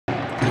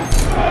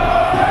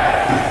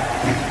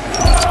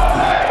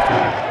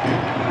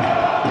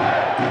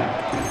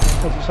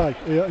say,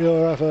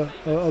 he'll have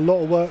a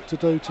lot of work to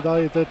do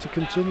today to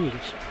continue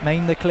this.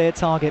 Main the clear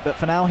target, but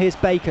for now here's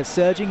Baker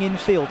surging in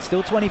field,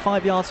 still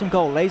 25 yards from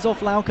goal, lays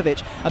off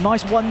Lalkovic, a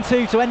nice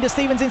 1-2 to Ender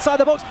Stevens inside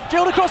the box,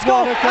 drilled across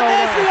goal, and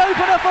there's the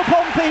opener for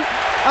Pompey,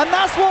 and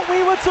that's what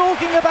we were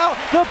talking about,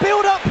 the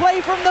build-up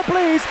play from the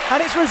Blues,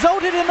 and it's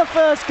resulted in the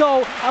first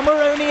goal, and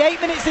we're only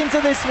 8 minutes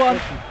into this one.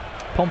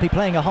 Pompey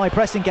playing a high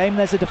pressing game.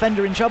 There's a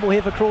defender in trouble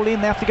here for Crawley,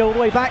 and they have to go all the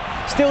way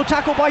back. Still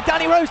tackled by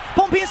Danny Rose.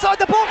 Pompey inside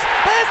the box.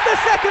 There's the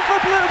second for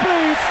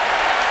Blues.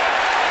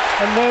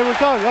 And there we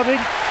go. I mean,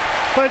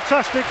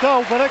 fantastic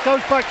goal, but that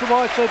goes back to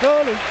what I said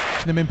earlier.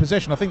 Them in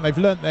possession. I think they've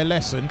learnt their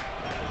lesson.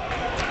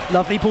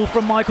 Lovely ball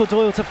from Michael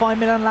Doyle to find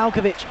Milan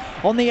Lalkovic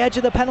on the edge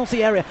of the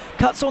penalty area.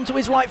 Cuts onto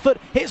his right foot,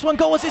 hits one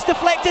goal as it's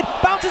deflected,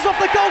 bounces off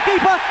the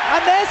goalkeeper,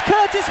 and there's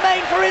Curtis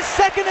Main for his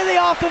second of the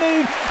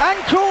afternoon. And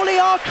Crawley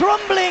are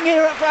crumbling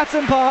here at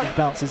Fratton Park.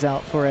 Bounces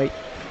out for a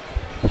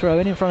throw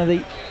in front of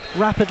the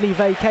rapidly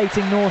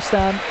vacating North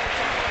stand.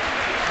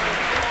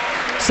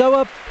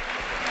 So a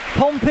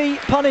Pompey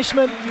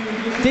punishment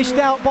dished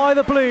out by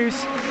the Blues,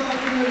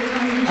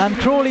 and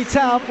Crawley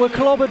Town were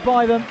clobbered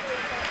by them.